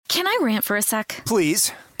Can I rant for a sec?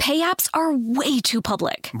 Please. Pay apps are way too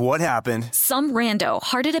public. What happened? Some rando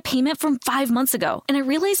hearted a payment from 5 months ago, and I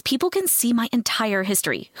realized people can see my entire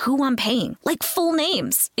history, who I'm paying, like full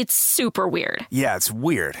names. It's super weird. Yeah, it's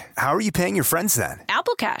weird. How are you paying your friends then?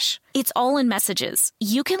 Apple Cash. It's all in messages.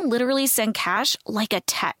 You can literally send cash like a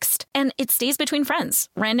text, and it stays between friends.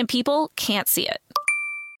 Random people can't see it.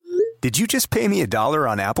 Did you just pay me $1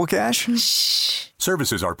 on Apple Cash? Shh.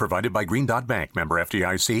 Services are provided by Green Dot Bank, member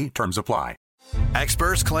FDIC. Terms apply.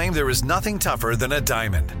 Experts claim there is nothing tougher than a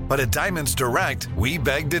diamond. But at Diamonds Direct, we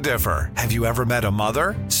beg to differ. Have you ever met a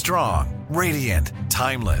mother? Strong, radiant,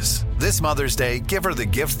 timeless. This Mother's Day, give her the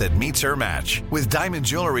gift that meets her match. With diamond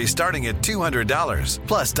jewelry starting at $200.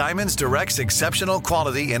 Plus Diamonds Direct's exceptional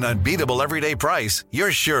quality and unbeatable everyday price,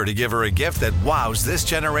 you're sure to give her a gift that wows this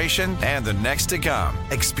generation and the next to come.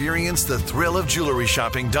 Experience the thrill of jewelry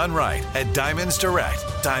shopping done right at Diamonds Direct.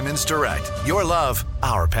 Diamonds Direct. Your love,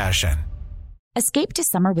 our passion. Escape to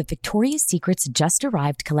summer with Victoria's Secret's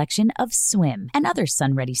just-arrived collection of swim and other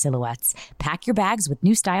sun-ready silhouettes. Pack your bags with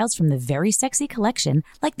new styles from the Very Sexy collection,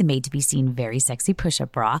 like the made-to-be-seen Very Sexy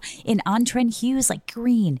push-up bra, in on-trend hues like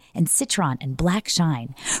green and citron and black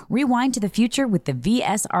shine. Rewind to the future with the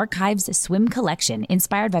VS Archives swim collection,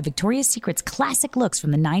 inspired by Victoria's Secret's classic looks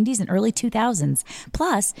from the 90s and early 2000s.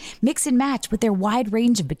 Plus, mix and match with their wide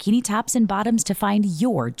range of bikini tops and bottoms to find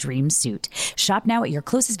your dream suit. Shop now at your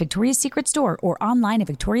closest Victoria's Secret store or online at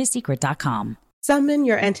victoriassecret.com. Summon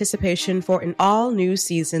your anticipation for an all-new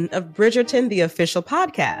season of Bridgerton, the official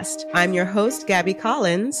podcast. I'm your host, Gabby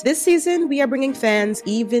Collins. This season, we are bringing fans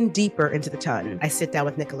even deeper into the ton. I sit down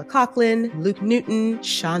with Nicola Coughlan, Luke Newton,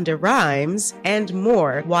 Shonda Rhimes, and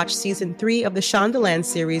more. Watch season 3 of the Shondaland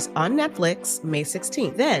series on Netflix, May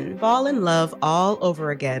 16th. Then fall in love all over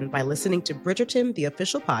again by listening to Bridgerton, the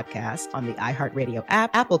official podcast on the iHeartRadio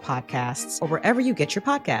app, Apple Podcasts, or wherever you get your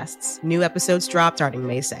podcasts. New episodes drop starting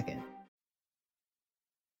May 2nd.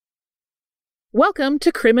 Welcome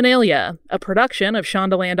to Criminalia, a production of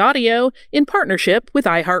Shondaland Audio in partnership with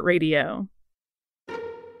iHeartRadio.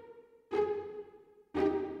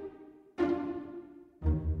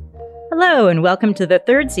 Hello, and welcome to the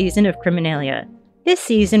third season of Criminalia. This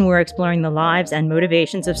season, we're exploring the lives and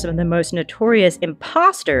motivations of some of the most notorious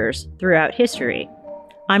imposters throughout history.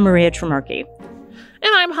 I'm Maria Tremarchi.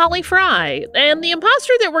 And I'm Holly Fry. And the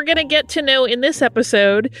imposter that we're going to get to know in this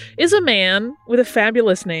episode is a man with a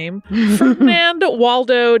fabulous name, Ferdinand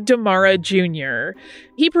Waldo Demara Jr.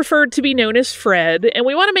 He preferred to be known as Fred, and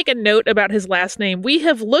we want to make a note about his last name. We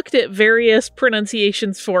have looked at various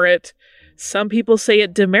pronunciations for it. Some people say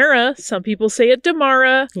it Demara, some people say it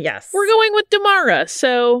Demara. Yes. We're going with Demara,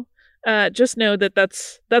 so just know that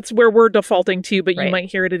that's where we're defaulting to, but you might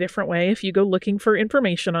hear it a different way if you go looking for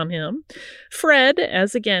information on him. Fred,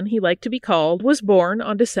 as again he liked to be called, was born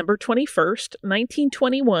on December 21st,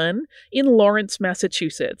 1921 in Lawrence,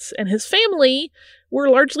 Massachusetts, and his family were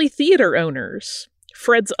largely theater owners.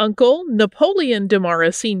 Fred's uncle, Napoleon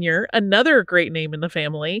Demara Sr., another great name in the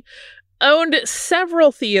family, owned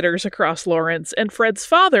several theaters across Lawrence, and Fred's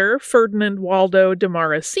father, Ferdinand Waldo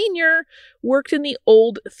Demara Sr., worked in the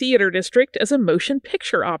Old Theater District as a motion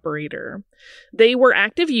picture operator. They were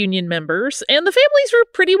active union members, and the families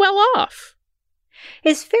were pretty well off.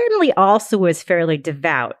 His family also was fairly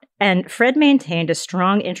devout, and Fred maintained a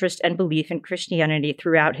strong interest and belief in Christianity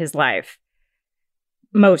throughout his life.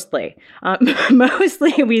 Mostly.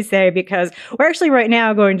 Mostly, we say, because we're actually right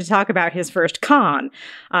now going to talk about his first con.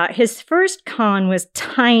 His first con was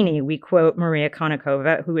tiny, we quote Maria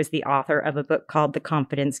Konnikova, who is the author of a book called The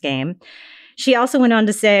Confidence Game. She also went on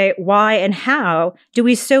to say, why and how do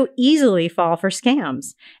we so easily fall for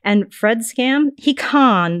scams? And Fred's scam, he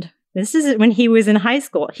conned. This is when he was in high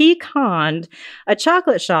school. He conned a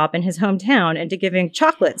chocolate shop in his hometown into giving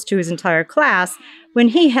chocolates to his entire class when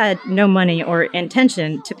he had no money or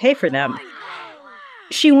intention to pay for them.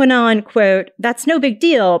 She went on, quote, "That's no big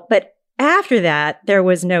deal, but after that, there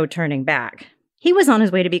was no turning back." He was on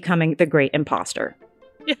his way to becoming the great imposter.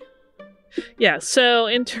 Yeah, so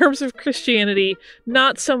in terms of Christianity,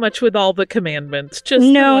 not so much with all the commandments, just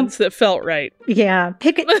the ones that felt right. Yeah,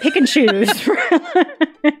 pick and choose.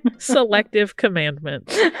 Selective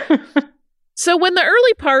commandments. So when the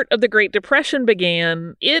early part of the Great Depression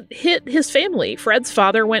began, it hit his family. Fred's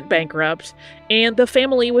father went bankrupt, and the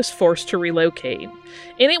family was forced to relocate.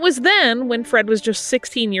 And it was then, when Fred was just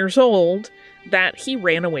 16 years old, that he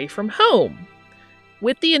ran away from home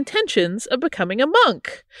with the intentions of becoming a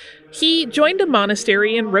monk. He joined a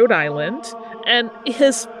monastery in Rhode Island, and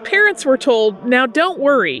his parents were told, "Now don't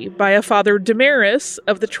worry," by a Father Damaris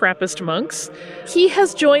of the Trappist monks. "He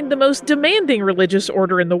has joined the most demanding religious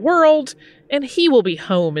order in the world, And he will be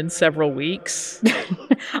home in several weeks.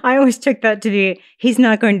 I always took that to be, he's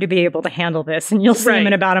not going to be able to handle this, and you'll see him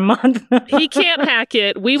in about a month. He can't hack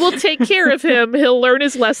it. We will take care of him. He'll learn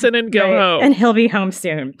his lesson and go home. And he'll be home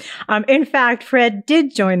soon. In fact, Fred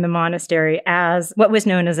did join the monastery as what was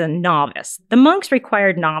known as a novice. The monks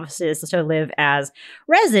required novices to live as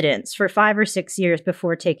residents for 5 or 6 years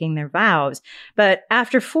before taking their vows. But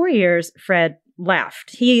after 4 years, Fred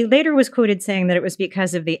left. He later was quoted saying that it was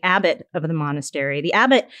because of the abbot of the monastery. The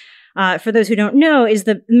abbot, for those who don't know, is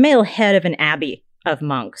the male head of an abbey of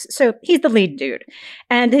monks. So he's the lead dude.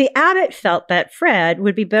 And the abbot felt that Fred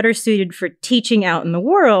would be better suited for teaching out in the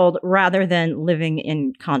world rather than living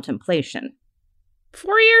in contemplation.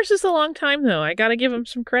 4 years is a long time, though. I got to give him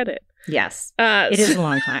some credit. Yes, it is a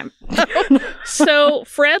long time. So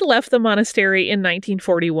Fred left the monastery in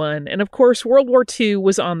 1941, and of course, World War II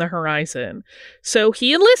was on the horizon. So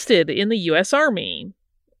he enlisted in the U.S. Army.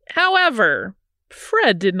 However,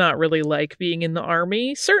 Fred did not really like being in the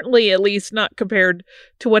Army, certainly at least not compared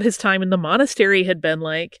to what his time in the monastery had been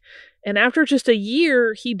like. And after just a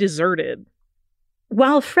year, he deserted.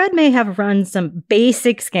 While Fred may have run some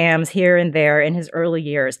basic scams here and there in his early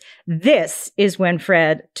years, this is when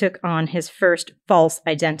Fred took on his first false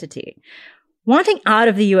identity. Wanting out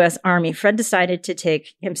of the U.S. Army, Fred decided to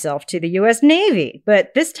take himself to the U.S. Navy,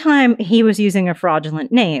 but this time he was using a fraudulent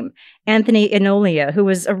name, Anthony Inolia, who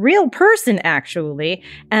was a real person, actually,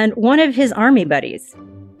 and one of his Army buddies.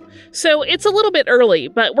 So it's a little bit early,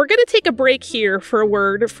 but we're going to take a break here for a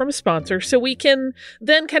word from a sponsor so we can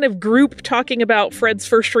then kind of group talking about Fred's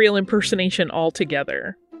first real impersonation all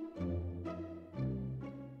together.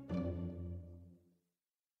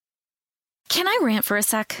 Can I rant for a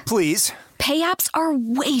sec? Please. Pay apps are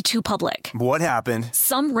way too public. What happened?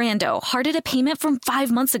 Some rando hearted a payment from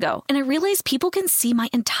 5 months ago, and I realized people can see my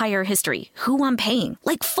entire history, who I'm paying,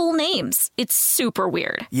 like full names. It's super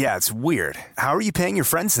weird. Yeah, it's weird. How are you paying your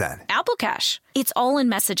friends then? Apple Cash. It's all in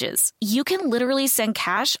messages. You can literally send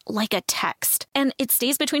cash like a text, and it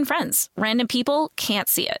stays between friends. Random people can't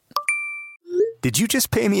see it. Did you just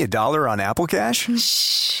pay me $1 on Apple Cash?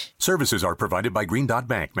 Shh. Services are provided by Green Dot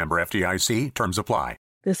Bank, member FDIC. Terms apply.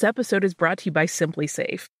 This episode is brought to you by Simply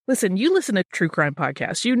Safe. Listen, you listen to true crime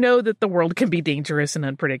podcasts. You know that the world can be dangerous and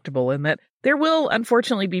unpredictable and that there will,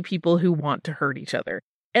 unfortunately, be people who want to hurt each other.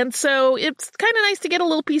 And so it's kind of nice to get a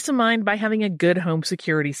little peace of mind by having a good home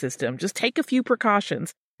security system. Just take a few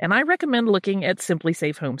precautions. And I recommend looking at Simply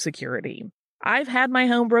Safe Home Security. I've had my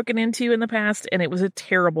home broken into in the past, and it was a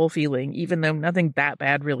terrible feeling, even though nothing that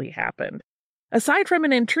bad really happened. Aside from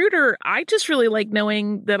an intruder, I just really like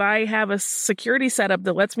knowing that I have a security setup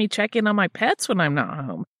that lets me check in on my pets when I'm not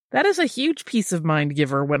home. That is a huge peace of mind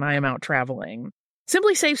giver when I am out traveling.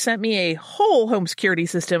 Simply Safe sent me a whole home security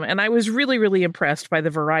system, and I was really, really impressed by the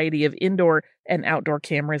variety of indoor and outdoor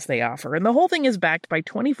cameras they offer. And the whole thing is backed by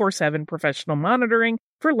 24/7 professional monitoring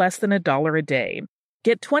for less than $1 a day.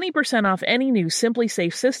 Get 20% off any new Simply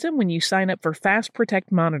Safe system when you sign up for Fast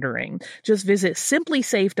Protect monitoring. Just visit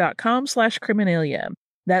simplysafe.com/Criminalia.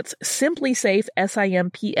 That's simplysafe,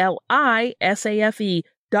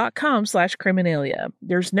 SIMPLISAFE.com/Criminalia.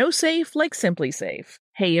 There's no safe like Simply Safe.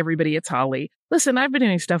 Hey everybody, it's Holly. Listen, I've been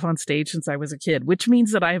doing stuff on stage since I was a kid, which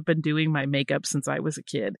means that I have been doing my makeup since I was a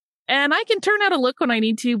kid. And I can turn out a look when I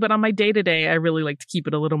need to, but on my day-to-day, I really like to keep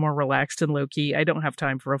it a little more relaxed and low-key. I don't have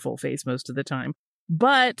time for a full face most of the time.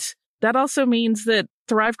 But that also means that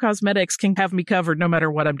Thrive Causemetics can have me covered no matter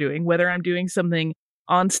what I'm doing, whether I'm doing something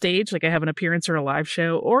on stage, like I have an appearance or a live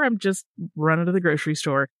show, or I'm just running to the grocery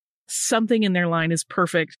store. Something in their line is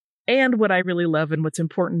perfect. And what I really love and what's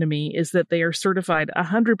important to me is that they are certified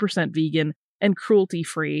 100% vegan and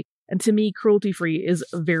cruelty-free. And to me, cruelty-free is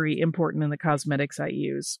very important in the cosmetics I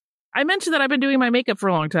use. I mentioned that I've been doing my makeup for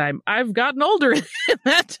a long time. I've gotten older in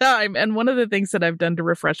that time. And one of the things that I've done to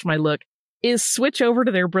refresh my look is switch over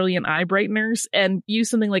to their brilliant eye brighteners and use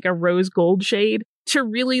something like a rose gold shade to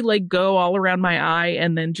really like go all around my eye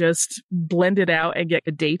and then just blend it out and get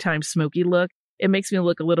a daytime smoky look. It makes me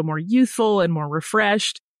look a little more youthful and more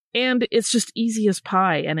refreshed. And it's just easy as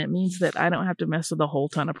pie. And it means that I don't have to mess with a whole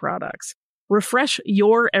ton of products. Refresh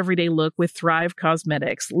your everyday look with Thrive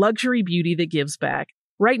Causemetics, luxury beauty that gives back.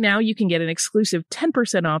 Right now, you can get an exclusive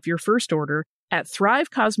 10% off your first order at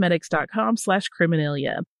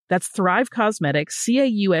thrivecosmetics.com/Criminalia. That's Thrive Causemetics,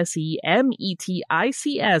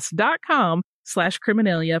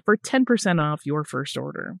 CAUSEMETICS.com/Criminalia for 10% off your first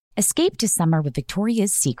order. Escape to summer with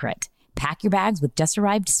Victoria's Secret. Pack your bags with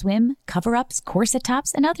just-arrived swim, cover-ups, corset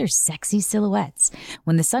tops, and other sexy silhouettes.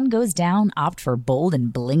 When the sun goes down, opt for bold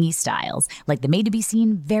and blingy styles, like the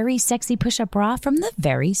made-to-be-seen Very Sexy Push-Up Bra from the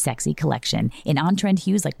Very Sexy collection, in on-trend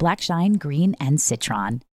hues like black shine, green, and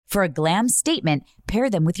citron. For a glam statement, pair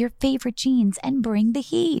them with your favorite jeans and bring the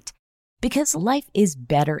heat. Because life is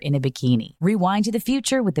better in a bikini. Rewind to the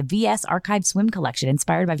future with the VS Archive Swim Collection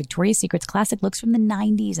inspired by Victoria's Secret's classic looks from the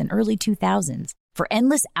 90s and early 2000s. For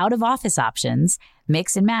endless out-of-office options,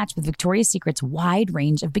 mix and match with Victoria's Secret's wide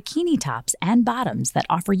range of bikini tops and bottoms that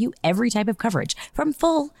offer you every type of coverage, from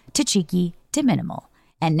full to cheeky to minimal.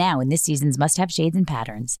 And now in this season's must-have shades and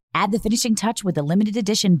patterns, add the finishing touch with the limited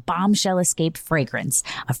edition Bombshell Escape fragrance,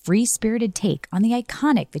 a free-spirited take on the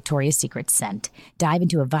iconic Victoria's Secret scent. Dive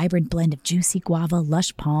into a vibrant blend of juicy guava,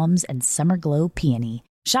 lush palms, and summer glow peony.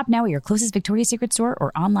 Shop now at your closest Victoria's Secret store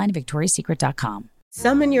or online at victoriassecret.com.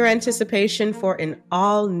 Summon your anticipation for an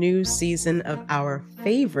all-new season of our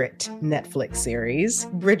favorite Netflix series,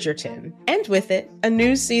 Bridgerton. And with it, a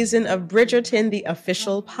new season of Bridgerton, the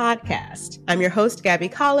official podcast. I'm your host, Gabby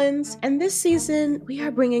Collins, and this season, we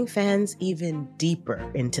are bringing fans even deeper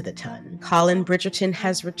into the ton. Colin Bridgerton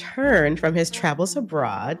has returned from his travels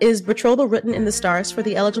abroad. Is betrothal written in the stars for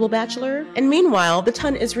the eligible bachelor? And meanwhile, the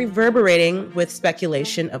ton is reverberating with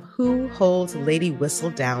speculation of who holds Lady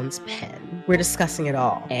Whistledown's pen. We're discussing it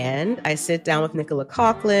all. And I sit down with Nicola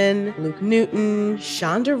Coughlan, Luke Newton,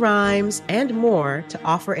 Shonda Rhimes, and more to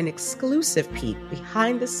offer an exclusive peek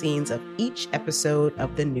behind the scenes of each episode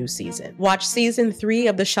of the new season. Watch season 3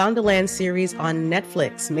 of the Shondaland series on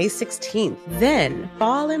Netflix May 16th. Then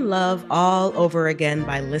fall in love all over again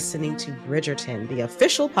by listening to Bridgerton, the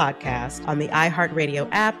official podcast, on the iHeartRadio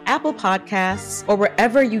app, Apple Podcasts, or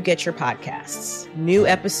wherever you get your podcasts. New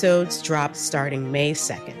episodes drop starting May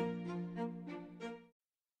 2nd.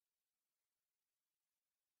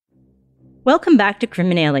 Welcome back to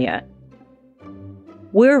Criminalia.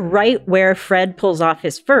 We're right where Fred pulls off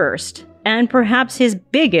his first, and perhaps his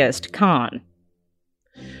biggest, con.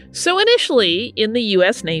 So initially, in the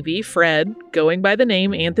U.S. Navy, Fred, going by the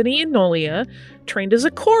name Anthony Inolia, trained as a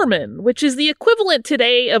corpsman, which is the equivalent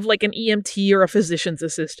today of like an EMT or a physician's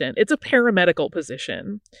assistant. It's a paramedical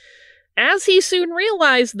position. As he soon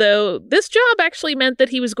realized, though, this job actually meant that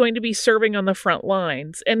he was going to be serving on the front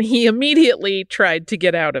lines, and he immediately tried to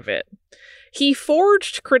get out of it. He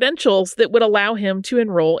forged credentials that would allow him to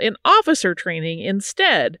enroll in officer training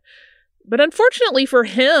instead. But unfortunately for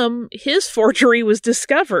him, his forgery was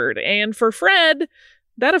discovered, and for Fred,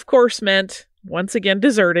 that of course meant once again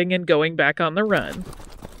deserting and going back on the run.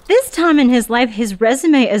 This time in his life, his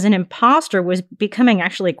resume as an imposter was becoming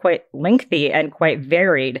actually quite lengthy and quite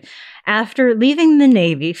varied. After leaving the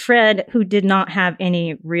Navy, Fred, who did not have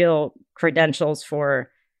any real credentials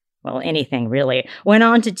for, well, anything really, went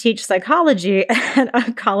on to teach psychology at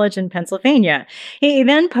a college in Pennsylvania. He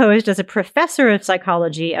then posed as a professor of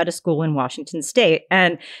psychology at a school in Washington State.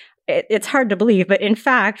 And it's hard to believe, but in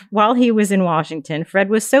fact, while he was in Washington, Fred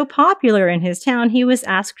was so popular in his town, he was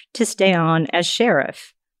asked to stay on as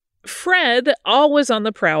sheriff. Fred, always on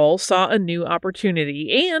the prowl, saw a new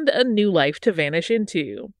opportunity and a new life to vanish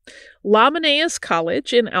into. La Maneas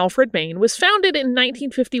College in Alfred, Maine was founded in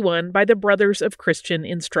 1951 by the Brothers of Christian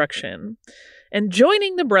Instruction. And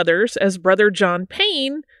joining the brothers as Brother John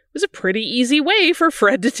Payne was a pretty easy way for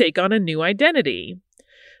Fred to take on a new identity.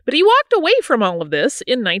 But he walked away from all of this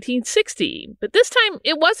in 1960. But this time,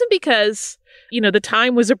 it wasn't because, the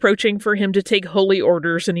time was approaching for him to take holy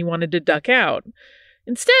orders and he wanted to duck out.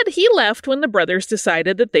 Instead, he left when the brothers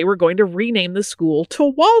decided that they were going to rename the school to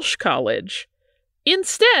Walsh College,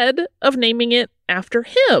 instead of naming it after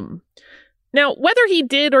him. Now, whether he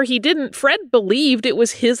did or he didn't, Fred believed it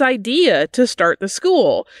was his idea to start the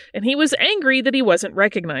school, and he was angry that he wasn't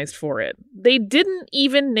recognized for it. They didn't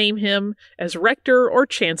even name him as rector or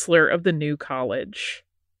chancellor of the new college.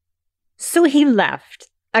 So he left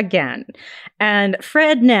again, and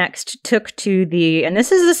Fred next took to and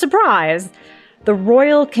this is a surprise, the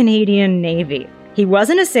Royal Canadian Navy. He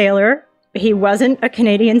wasn't a sailor, he wasn't a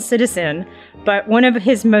Canadian citizen, but one of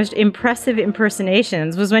his most impressive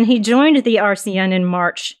impersonations was when he joined the RCN in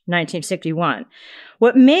March 1961.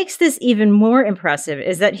 What makes this even more impressive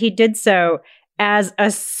is that he did so as a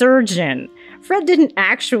surgeon. Fred didn't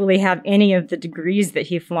actually have any of the degrees that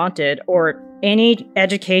he flaunted or any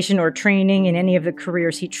education or training in any of the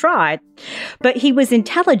careers he tried, but he was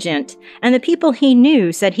intelligent, and the people he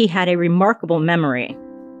knew said he had a remarkable memory.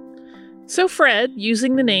 So Fred,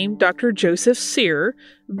 using the name Dr. Joseph Cyr,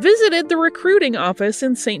 visited the recruiting office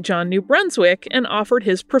in St. John, New Brunswick, and offered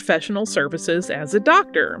his professional services as a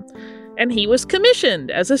doctor. And he was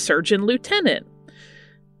commissioned as a surgeon lieutenant.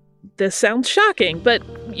 This sounds shocking, but,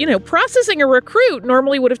 processing a recruit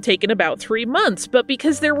normally would have taken about 3 months. But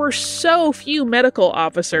because there were so few medical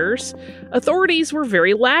officers, authorities were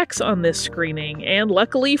very lax on this screening. And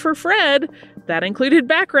luckily for Fred, that included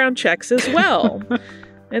background checks as well.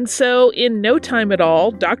 And so, in no time at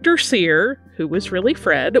all, Dr. Sear, who was really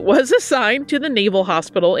Fred, was assigned to the Naval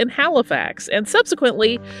Hospital in Halifax and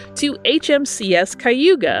subsequently to HMCS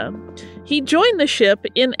Cayuga. He joined the ship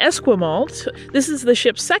in Esquimalt. This is the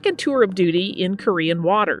ship's second tour of duty in Korean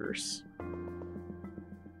waters.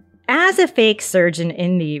 As a fake surgeon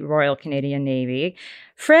in the Royal Canadian Navy,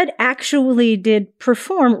 Fred actually did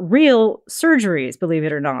perform real surgeries, believe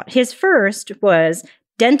it or not. His first was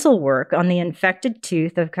dental work on the infected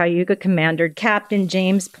tooth of Cayuga Commander Captain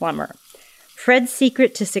James Plummer. Fred's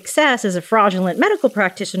secret to success as a fraudulent medical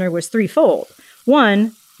practitioner was threefold.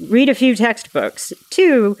 1, read a few textbooks.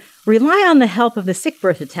 2, rely on the help of the sick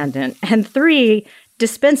berth attendant. And 3,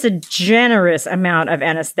 dispense a generous amount of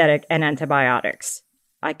anesthetic and antibiotics.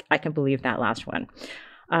 I can believe that last one.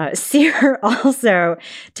 Sear also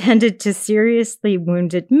tended to seriously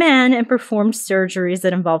wounded men and performed surgeries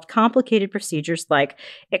that involved complicated procedures like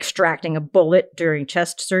extracting a bullet during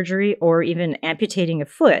chest surgery or even amputating a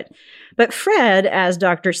foot. But Fred, as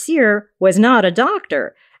Dr. Sear, was not a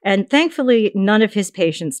doctor, and thankfully none of his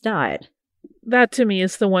patients died. That, to me,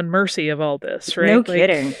 is the one mercy of all this, right? No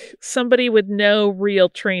kidding. Somebody with no real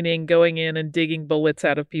training going in and digging bullets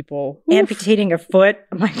out of people. Oof. Amputating a foot?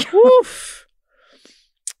 Oh my God. Oof.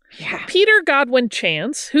 Yeah. Peter Godwin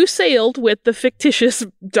Chance, who sailed with the fictitious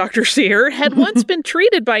Dr. Sear, had once been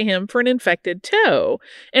treated by him for an infected toe.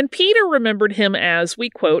 And Peter remembered him as, we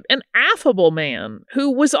quote, an affable man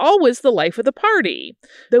who was always the life of the party,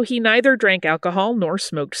 though he neither drank alcohol nor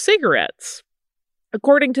smoked cigarettes.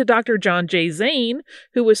 According to Dr. John J. Zane,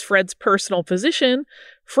 who was Fred's personal physician,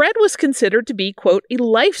 Fred was considered to be, quote, a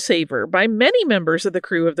lifesaver by many members of the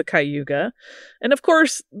crew of the Cayuga. And of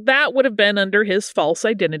course, that would have been under his false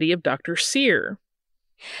identity of Dr. Sear.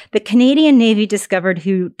 The Canadian Navy discovered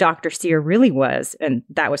who Dr. Sear really was, and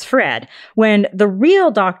that was Fred, when the real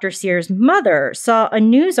Dr. Sear's mother saw a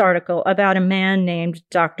news article about a man named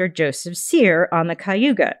Dr. Joseph Sear on the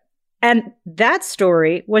Cayuga. And that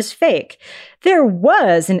story was fake. There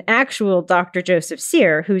was an actual Dr. Joseph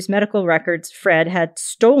Sear whose medical records Fred had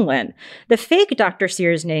stolen. The fake Dr.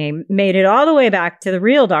 Sear's name made it all the way back to the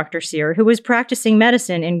real Dr. Sear, who was practicing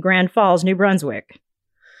medicine in Grand Falls, New Brunswick.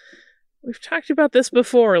 We've talked about this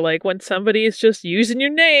before, like when somebody is just using your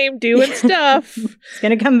name, doing stuff. It's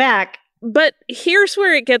going to come back. But here's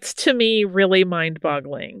where it gets to me really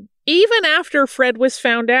mind-boggling. Even after Fred was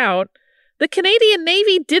found out, the Canadian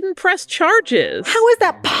Navy didn't press charges. How is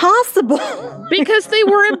that possible? Because they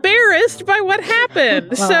were embarrassed by what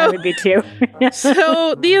happened. Well, I would be too.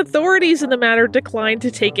 So the authorities in the matter declined to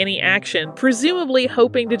take any action, presumably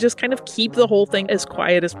hoping to just kind of keep the whole thing as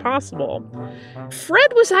quiet as possible.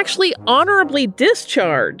 Fred was actually honorably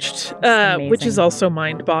discharged, which is also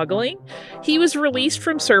mind-boggling. He was released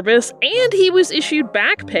from service and he was issued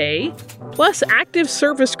back pay, plus active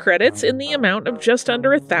service credits in the amount of just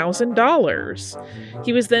under $1,000.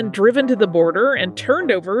 He was then driven to the border and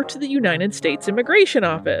turned over to the United States Immigration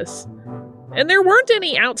Office. And there weren't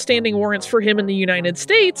any outstanding warrants for him in the United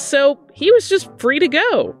States, so he was just free to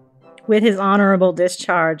go. With his honorable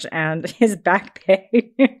discharge and his back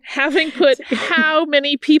pay. Having put how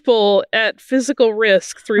many people at physical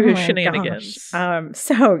risk through his shenanigans.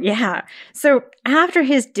 So after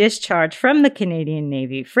his discharge from the Canadian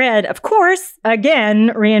Navy, Fred, of course, again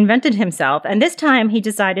reinvented himself. And this time he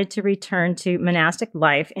decided to return to monastic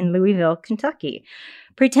life in Louisville, Kentucky.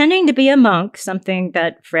 Pretending to be a monk, something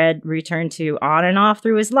that Fred returned to on and off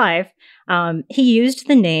through his life, he used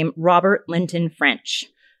the name Robert Linton French.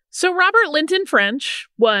 So Robert Linton French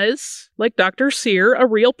was, like Dr. Sear, a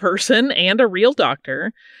real person and a real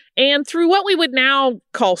doctor. And through what we would now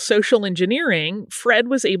call social engineering, Fred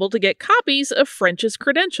was able to get copies of French's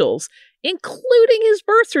credentials, including his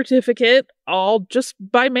birth certificate, all just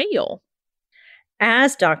by mail.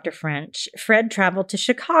 As Dr. French, Fred traveled to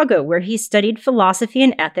Chicago, where he studied philosophy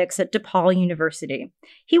and ethics at DePaul University.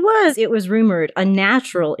 He was, it was rumored, a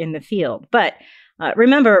natural in the field. But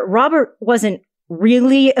remember, Robert wasn't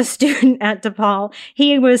really a student at DePaul.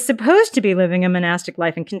 He was supposed to be living a monastic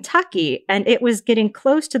life in Kentucky, and it was getting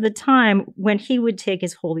close to the time when he would take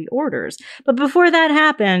his holy orders. But before that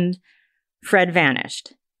happened, Fred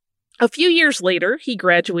vanished. A few years later, he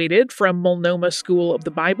graduated from Multnomah School of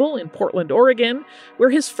the Bible in Portland, Oregon, where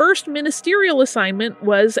his first ministerial assignment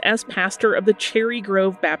was as pastor of the Cherry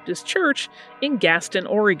Grove Baptist Church in Gaston,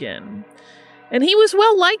 Oregon. And he was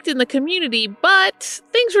well liked in the community, but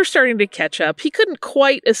things were starting to catch up. He couldn't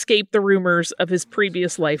quite escape the rumors of his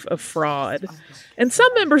previous life of fraud. And some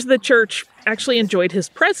members of the church actually enjoyed his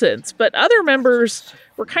presence, but other members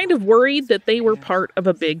were kind of worried that they were part of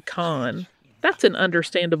a big con. That's an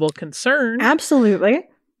understandable concern. Absolutely.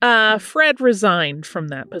 Fred resigned from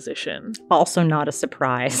that position. Also not a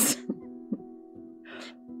surprise.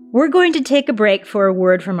 We're going to take a break for a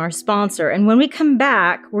word from our sponsor, and when we come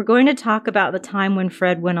back, we're going to talk about the time when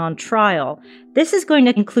Fred went on trial. This is going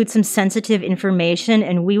to include some sensitive information,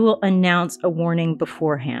 and we will announce a warning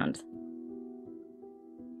beforehand.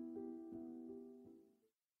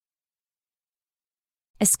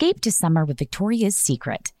 Escape to summer with Victoria's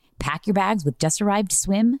Secret. Pack your bags with just-arrived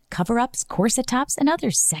swim, cover-ups, corset tops, and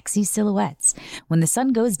other sexy silhouettes. When the sun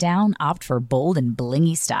goes down, opt for bold and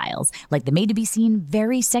blingy styles, like the made-to-be-seen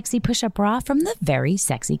Very Sexy Push-Up Bra from the Very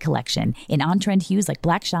Sexy collection, in on-trend hues like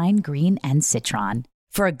black shine, green, and citron.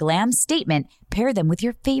 For a glam statement, pair them with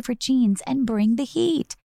your favorite jeans and bring the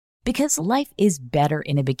heat. Because life is better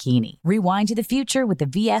in a bikini. Rewind to the future with the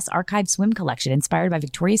VS Archive Swim Collection, inspired by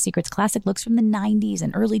Victoria's Secret's classic looks from the 90s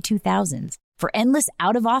and early 2000s. For endless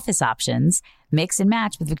out-of-office options, mix and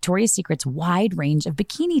match with Victoria's Secret's wide range of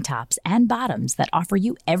bikini tops and bottoms that offer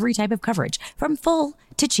you every type of coverage, from full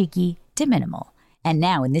to cheeky to minimal. And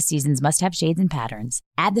now in this season's must-have shades and patterns,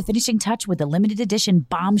 add the finishing touch with the limited edition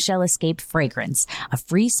Bombshell Escape fragrance, a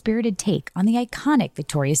free-spirited take on the iconic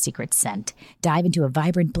Victoria's Secret scent. Dive into a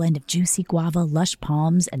vibrant blend of juicy guava, lush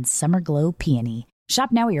palms, and summer glow peony.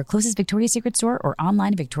 Shop now at your closest Victoria's Secret store or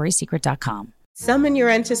online at victoriassecret.com. Summon your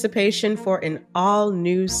anticipation for an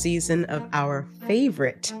all-new season of our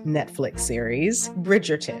favorite Netflix series,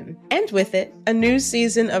 Bridgerton. And with it, a new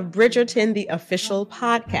season of Bridgerton, the official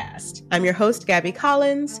podcast. I'm your host, Gabby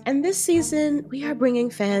Collins, and this season, we are bringing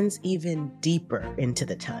fans even deeper into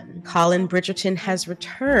the ton. Colin Bridgerton has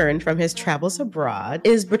returned from his travels abroad.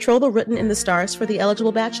 Is betrothal written in the stars for the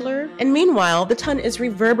eligible bachelor? And meanwhile, the ton is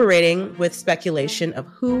reverberating with speculation of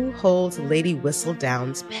who holds Lady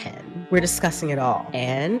Whistledown's pen. We're discussing it all.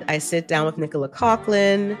 And I sit down with Nicola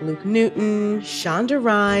Coughlan, Luke Newton, Shonda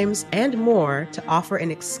Rhimes, and more to offer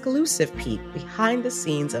an exclusive peek behind the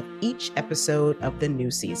scenes of each episode of the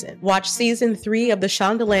new season. Watch season 3 of the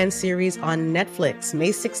Shondaland series on Netflix May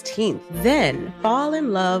 16th. Then fall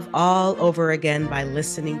in love all over again by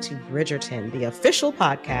listening to Bridgerton, the official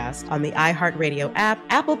podcast, on the iHeartRadio app,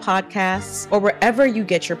 Apple Podcasts, or wherever you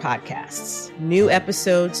get your podcasts. New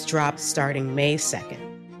episodes drop starting May 2nd.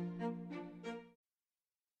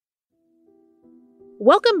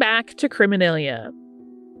 Welcome back to Criminalia.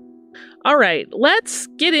 All right, let's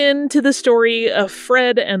get into the story of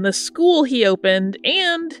Fred and the school he opened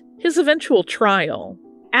and his eventual trial.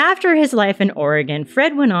 After his life in Oregon,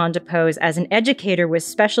 Fred went on to pose as an educator with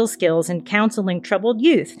special skills in counseling troubled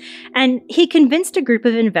youth, and he convinced a group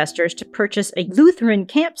of investors to purchase a Lutheran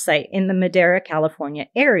campsite in the Madera, California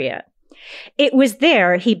area. It was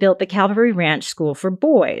there he built the Calvary Ranch School for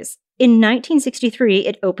Boys. In 1963,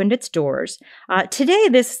 it opened its doors. Today,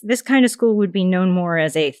 this kind of school would be known more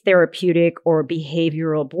as a therapeutic or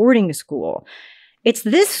behavioral boarding school. It's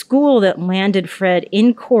this school that landed Fred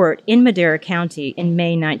in court in Madera County in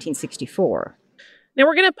May 1964. Now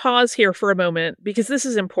we're going to pause here for a moment because this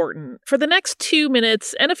is important. For the next 2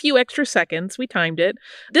 minutes and a few extra seconds, we timed it,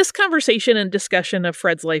 this conversation and discussion of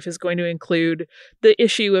Fred's life is going to include the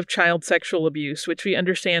issue of child sexual abuse, which we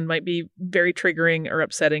understand might be very triggering or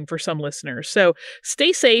upsetting for some listeners. So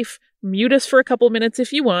stay safe, mute us for a couple minutes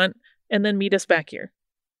if you want, and then meet us back here.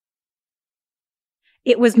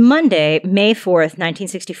 It was Monday, May 4th,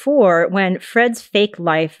 1964, when Fred's fake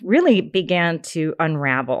life really began to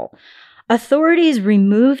unravel. Authorities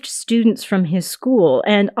removed students from his school,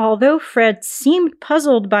 and although Fred seemed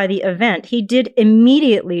puzzled by the event, he did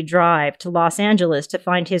immediately drive to Los Angeles to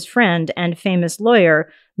find his friend and famous lawyer,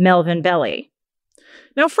 Melvin Belli.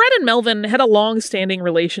 Now, Fred and Melvin had a long-standing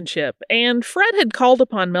relationship, and Fred had called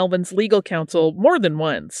upon Melvin's legal counsel more than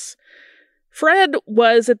once. Fred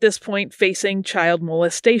was at this point facing child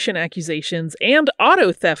molestation accusations and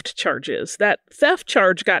auto theft charges. That theft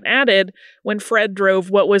charge got added when Fred drove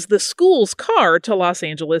what was the school's car to Los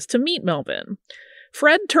Angeles to meet Melvin.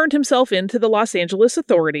 Fred turned himself in to the Los Angeles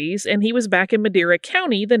authorities, and he was back in Madera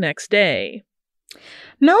County the next day.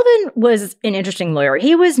 Melvin was an interesting lawyer.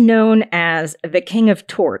 He was known as the King of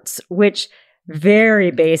Torts, which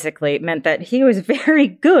very basically meant that he was very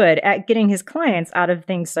good at getting his clients out of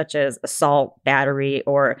things such as assault, battery,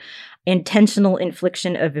 or intentional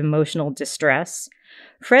infliction of emotional distress.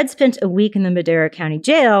 Fred spent a week in the Madera County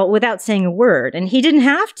Jail without saying a word, and he didn't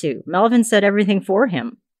have to. Melvin said everything for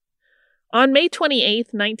him. On May 28,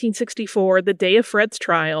 1964, the day of Fred's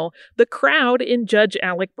trial, the crowd in Judge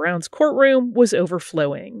Alec Brown's courtroom was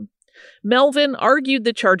overflowing. Melvin argued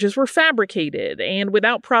the charges were fabricated and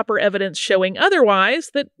without proper evidence showing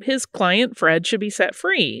otherwise that his client Fred should be set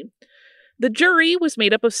free. The jury was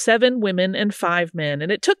made up of 7 women and 5 men,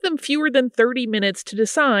 and it took them fewer than 30 minutes to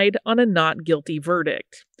decide on a not guilty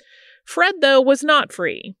verdict. Fred, though, was not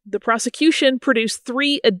free. The prosecution produced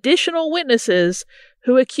 3 additional witnesses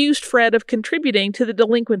who accused Fred of contributing to the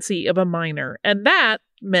delinquency of a minor, and that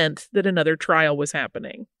meant that another trial was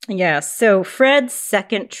happening. Yes, so Fred's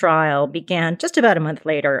second trial began just about a month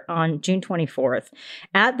later on June 24th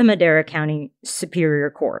at the Madera County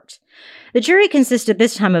Superior Court. The jury consisted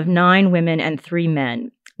this time of 9 women and 3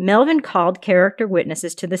 men. Melvin called character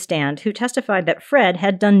witnesses to the stand who testified that Fred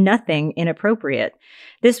had done nothing inappropriate.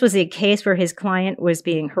 This was a case where his client was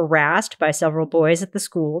being harassed by several boys at the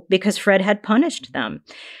school because Fred had punished them.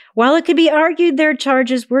 While it could be argued their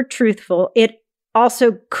charges were truthful, it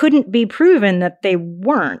also couldn't be proven that they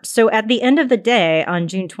weren't. So at the end of the day, on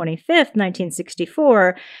June 25th,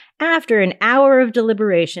 1964, after an hour of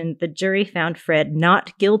deliberation, the jury found Fred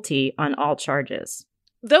not guilty on all charges.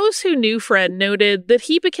 Those who knew Fred noted that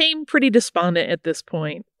he became pretty despondent at this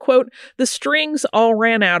point. Quote, the strings all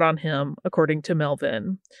ran out on him, according to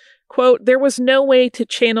Melvin. Quote, there was no way to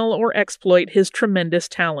channel or exploit his tremendous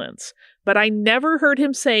talents, but I never heard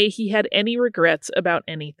him say he had any regrets about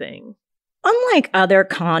anything. Unlike other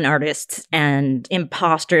con artists and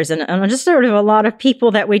imposters and just sort of a lot of people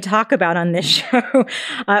that we talk about on this show,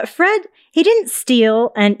 Fred, he didn't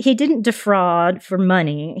steal and he didn't defraud for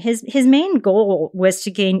money. His main goal was to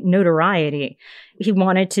gain notoriety. He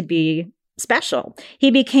wanted to be special. He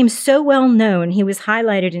became so well known, he was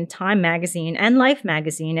highlighted in Time magazine and Life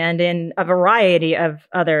magazine and in a variety of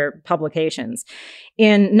other publications.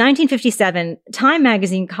 In 1957, Time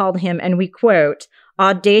magazine called him, and we quote,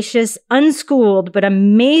 audacious, unschooled, but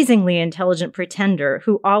amazingly intelligent pretender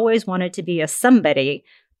who always wanted to be a somebody,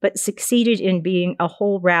 but succeeded in being a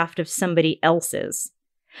whole raft of somebody else's.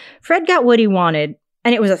 Fred got what he wanted,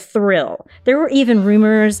 and it was a thrill. There were even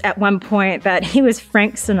rumors at one point that he was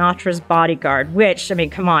Frank Sinatra's bodyguard, which, I mean,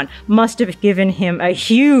 come on, must have given him a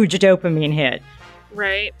huge dopamine hit.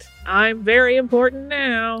 Right. I'm very important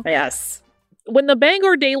now. Yes. When the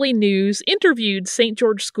Bangor Daily News interviewed St.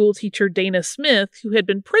 George schoolteacher Dana Smith, who had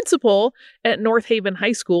been principal at North Haven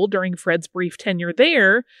High School during Fred's brief tenure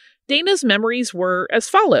there, Dana's memories were as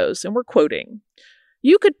follows, and we're quoting,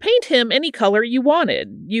 you could paint him any color you wanted.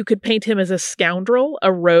 You could paint him as a scoundrel,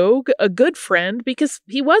 a rogue, a good friend, because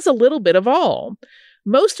he was a little bit of all.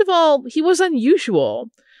 Most of all, he was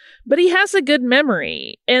unusual. But he has a good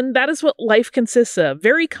memory, and that is what life consists of.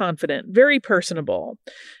 Very confident, very personable.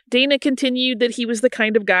 Dana continued that he was the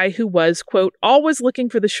kind of guy who was, quote, always looking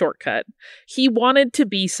for the shortcut. He wanted to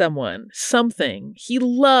be someone, something. He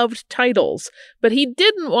loved titles, but he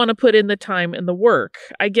didn't want to put in the time and the work.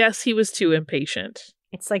 I guess he was too impatient.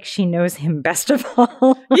 It's like she knows him best of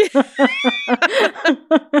all. Yeah.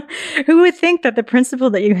 Who would think that the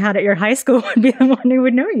principal that you had at your high school would be the one who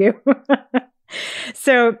would know you?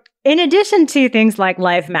 So, in addition to things like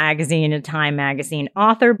Life magazine and Time magazine,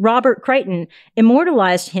 author Robert Crichton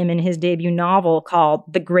immortalized him in his debut novel called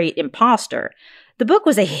The Great Imposter. The book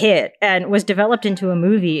was a hit and was developed into a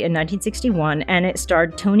movie in 1961, and it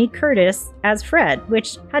starred Tony Curtis as Fred,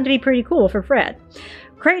 which had to be pretty cool for Fred.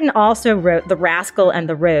 Crichton also wrote The Rascal and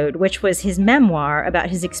the Road, which was his memoir about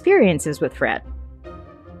his experiences with Fred.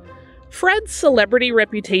 Fred's celebrity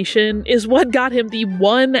reputation is what got him the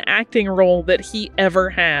one acting role that he ever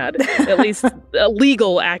had, at least a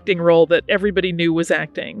legal acting role that everybody knew was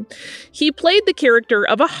acting. He played the character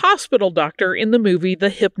of a hospital doctor in the movie The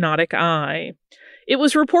Hypnotic Eye. It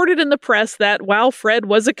was reported in the press that while Fred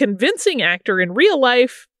was a convincing actor in real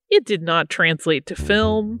life, it did not translate to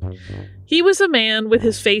film. He was a man with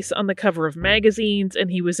his face on the cover of magazines,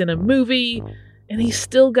 and he was in a movie, and he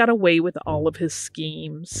still got away with all of his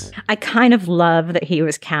schemes. I kind of love that he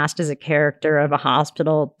was cast as a character of a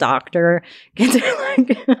hospital doctor. He's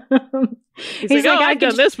like, I've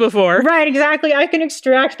done this before. Right, exactly. I can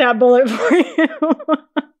extract that bullet for you.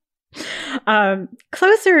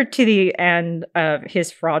 Closer to the end of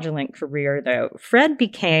his fraudulent career, though, Fred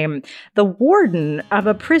became the warden of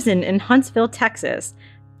a prison in Huntsville, Texas.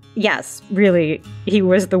 Yes, really, he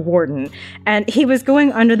was the warden, and he was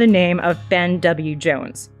going under the name of Ben W.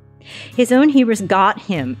 Jones. His own hubris got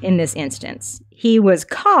him in this instance. He was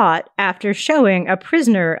caught after showing a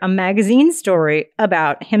prisoner a magazine story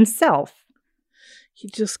about himself. He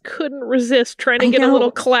just couldn't resist trying to get a little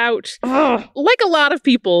clout. Ugh. Like a lot of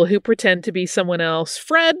people who pretend to be someone else,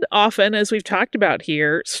 Fred often, as we've talked about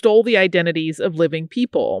here, stole the identities of living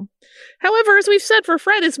people. However, as we've said, for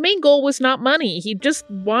Fred, his main goal was not money. He just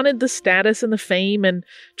wanted the status and the fame and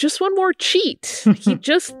just one more cheat. He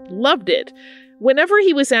just loved it. Whenever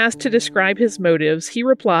he was asked to describe his motives, he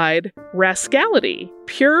replied, rascality,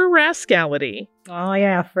 pure rascality. Oh,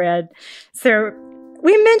 yeah, Fred. So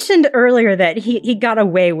we mentioned earlier that he got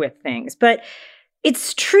away with things, but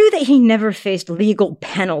it's true that he never faced legal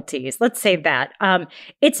penalties. Let's say that.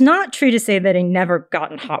 It's not true to say that he never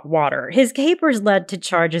got in hot water. His capers led to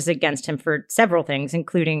charges against him for several things,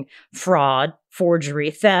 including fraud, forgery,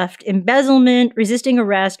 theft, embezzlement, resisting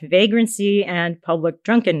arrest, vagrancy, and public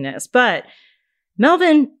drunkenness. But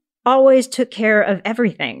Melvin always took care of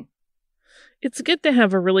everything. It's good to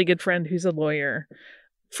have a really good friend who's a lawyer.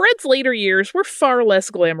 Fred's later years were far less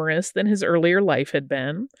glamorous than his earlier life had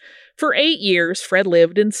been. For 8 years, Fred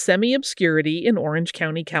lived in semi-obscurity in Orange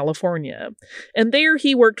County, California. And there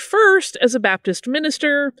he worked first as a Baptist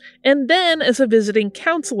minister and then as a visiting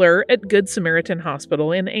counselor at Good Samaritan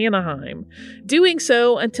Hospital in Anaheim, doing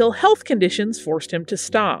so until health conditions forced him to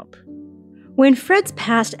stop. When Fred's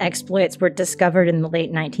past exploits were discovered in the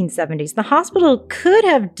late 1970s, the hospital could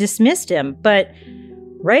have dismissed him, but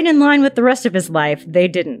right in line with the rest of his life, they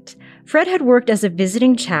didn't. Fred had worked as a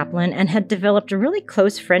visiting chaplain and had developed a really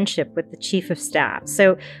close friendship with the chief of staff.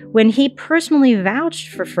 So when he personally vouched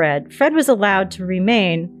for Fred, Fred was allowed to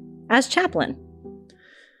remain as chaplain.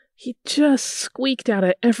 He just squeaked out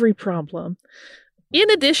of every problem. In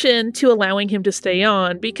addition to allowing him to stay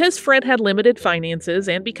on, because Fred had limited finances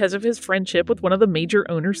and because of his friendship with one of the major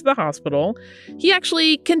owners of the hospital, he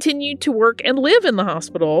actually continued to work and live in the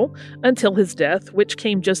hospital until his death, which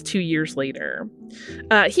came just 2 years later.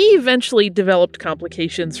 He eventually developed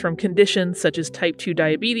complications from conditions such as type 2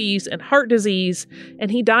 diabetes and heart disease, and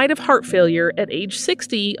he died of heart failure at age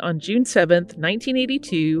 60 on June 7th,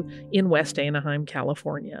 1982 in West Anaheim,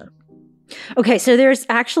 California. Okay, so there's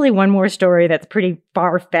actually one more story that's pretty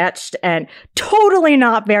far-fetched and totally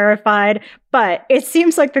not verified, but it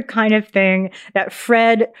seems like the kind of thing that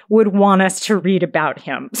Fred would want us to read about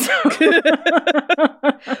him.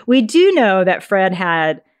 We do know that Fred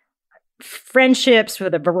had friendships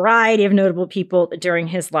with a variety of notable people during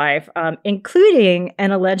his life, including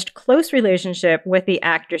an alleged close relationship with the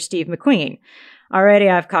actor Steve McQueen. Already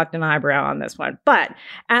I've cocked an eyebrow on this one. But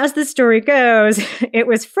as the story goes, it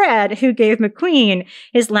was Fred who gave McQueen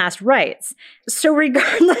his last rites. So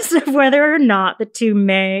regardless of whether or not the two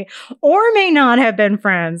may or may not have been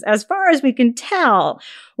friends, as far as we can tell,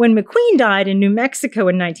 when McQueen died in New Mexico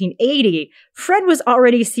in 1980, Fred was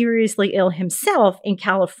already seriously ill himself in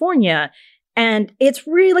California. And it's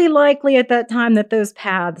really likely at that time that those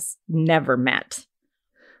paths never met.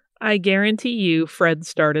 I guarantee you Fred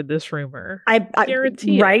started this rumor. I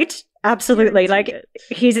guarantee it. Right? Absolutely. Guarantee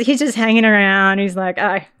like he's just hanging around. He's like,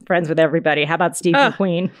 friends with everybody. How about Steve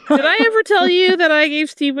McQueen? Did I ever tell you that I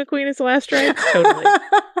gave Steve McQueen his last rites? Totally.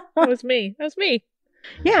 That was me.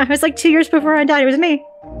 Yeah, it was like 2 years before I died. It was me.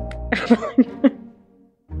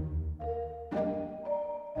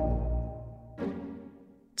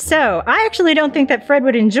 So, I actually don't think that Fred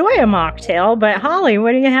would enjoy a mocktail, but Holly,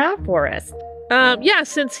 what do you have for us? Yeah,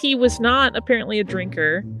 since he was not apparently a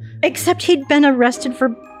drinker. Except he'd been arrested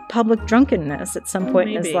for public drunkenness at some point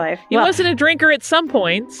in his life. He wasn't a drinker at some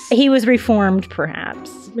points. He was reformed,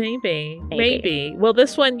 perhaps. Maybe. Well,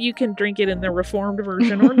 this one, you can drink it in the reformed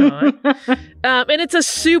version or not. And it's a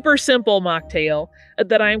super simple mocktail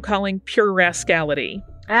that I am calling pure rascality.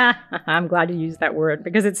 I'm glad you used that word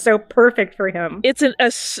because it's so perfect for him.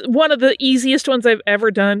 It's one of the easiest ones I've ever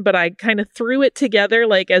done, but I kind of threw it together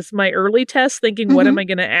like as my early test, thinking, what am I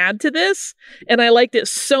going to add to this? And I liked it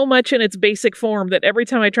so much in its basic form that every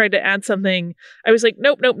time I tried to add something, I was like,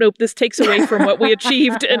 nope, this takes away from what we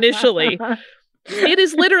achieved initially. It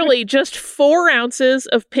is literally just 4 ounces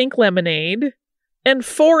of pink lemonade and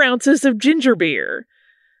 4 ounces of ginger beer.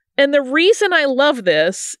 And the reason I love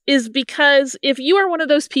this is because if you are one of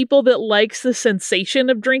those people that likes the sensation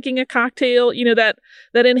of drinking a cocktail, you know, that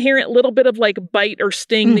inherent little bit of like bite or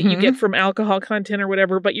sting that you get from alcohol content or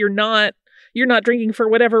whatever, but you're not drinking for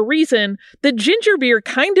whatever reason, the ginger beer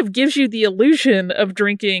kind of gives you the illusion of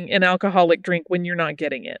drinking an alcoholic drink when you're not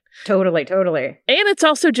getting it. Totally. And it's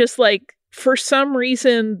also just like, for some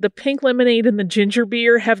reason, the pink lemonade and the ginger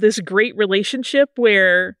beer have this great relationship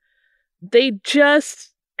where they just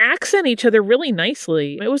accent each other really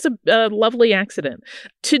nicely. It was a lovely accident.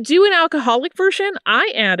 To do an alcoholic version,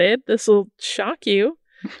 I added, this will shock you.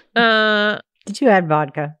 Did you add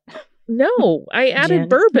vodka? No, I added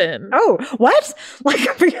bourbon. Oh, what? Like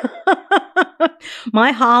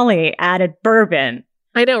my Holly added bourbon.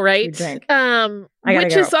 I know, right?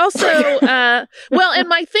 Which is also, well, and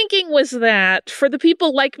my thinking was that for the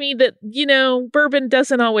people like me that, bourbon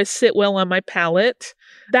doesn't always sit well on my palate,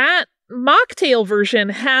 that mocktail version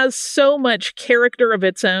has so much character of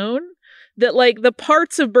its own that, like, the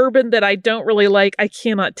parts of bourbon that I don't really like, I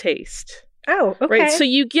cannot taste. Oh, okay. Right. So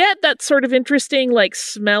you get that sort of interesting, like,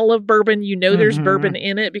 smell of bourbon. There's bourbon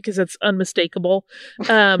in it because it's unmistakable.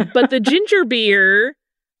 But the ginger beer,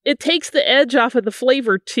 it takes the edge off of the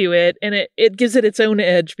flavor to it, and it gives it its own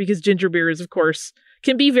edge because ginger beer is, of course,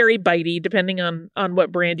 can be very bitey depending on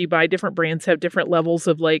what brand you buy. Different brands have different levels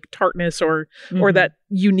of, like, tartness or that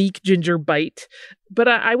unique ginger bite. But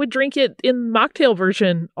I would drink it in mocktail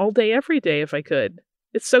version all day, every day if I could.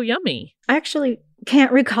 It's so yummy. I actually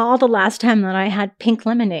can't recall the last time that I had pink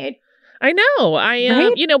lemonade. I know.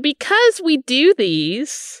 Right? Because we do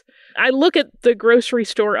these, I look at the grocery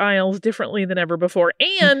store aisles differently than ever before.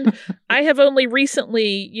 And I have only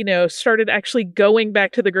recently, started actually going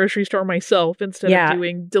back to the grocery store myself instead of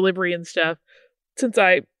doing delivery and stuff since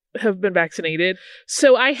I have been vaccinated.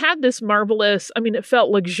 So I had this marvelous, it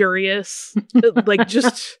felt luxurious, like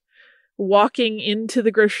just walking into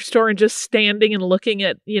the grocery store and just standing and looking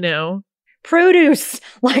at, produce.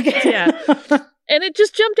 Yeah. And it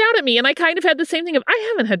just jumped out at me. And I kind of had the same thing of,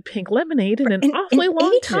 I haven't had pink lemonade in an awfully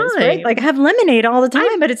long time. Right? Like, I have lemonade all the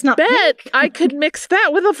time, but it's not bet pink. I could mix that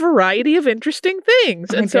with a variety of interesting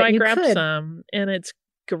things. And so I grabbed some, and it's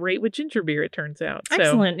great with ginger beer, it turns out.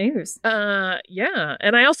 Excellent news. Yeah.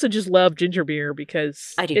 And I also just love ginger beer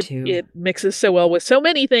because I do too. It mixes so well with so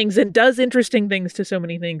many things and does interesting things to so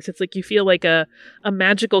many things. It's like you feel like a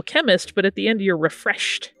magical chemist, but at the end you're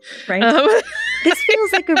refreshed. Right. This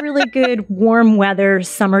feels like a really good warm weather,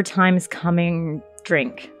 summertime's coming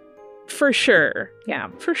drink. For sure. Yeah.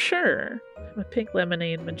 For sure. My pink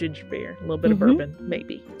lemonade, my ginger beer, a little bit of bourbon,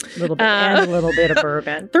 maybe. A little bit, and a little bit of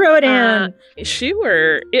bourbon. Throw it in.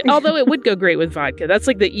 Sure. Although it would go great with vodka. That's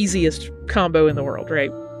like the easiest combo in the world,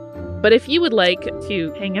 right? But if you would like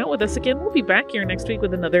to hang out with us again, we'll be back here next week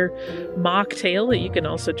with another mocktail that you can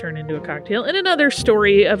also turn into a cocktail and another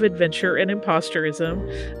story of adventure and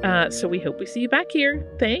imposterism. So we hope we see you back here.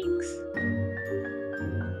 Thanks.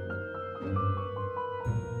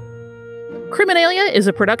 Criminalia is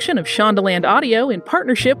a production of Shondaland Audio in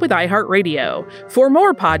partnership with iHeartRadio. For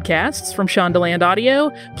more podcasts from Shondaland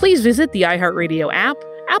Audio, please visit the iHeartRadio app,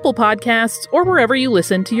 Apple Podcasts, or wherever you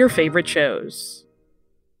listen to your favorite shows.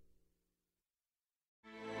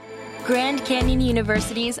 Grand Canyon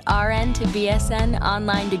University's RN to BSN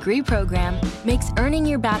online degree program makes earning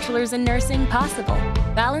your bachelor's in nursing possible.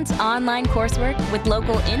 Balance online coursework with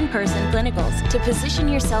local in-person clinicals to position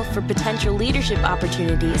yourself for potential leadership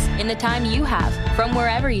opportunities in the time you have from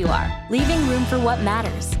wherever you are, leaving room for what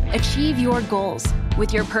matters. Achieve your goals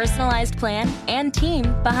with your personalized plan and team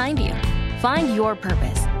behind you. Find your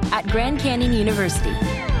purpose at Grand Canyon University.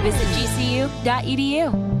 Visit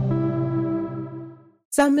gcu.edu.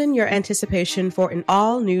 Summon your anticipation for an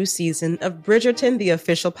all-new season of Bridgerton, the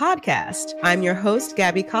official podcast. I'm your host,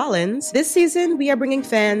 Gabby Collins. This season, we are bringing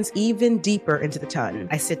fans even deeper into the ton.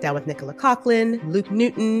 I sit down with Nicola Coughlan, Luke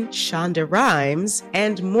Newton, Shonda Rhimes,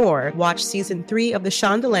 and more. Watch season 3 of the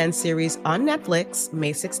Shondaland series on Netflix,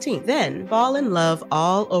 May 16th. Then fall in love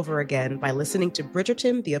all over again by listening to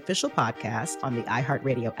Bridgerton, the official podcast on the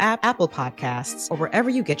iHeartRadio app, Apple Podcasts, or wherever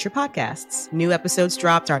you get your podcasts. New episodes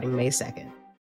drop starting May 2nd.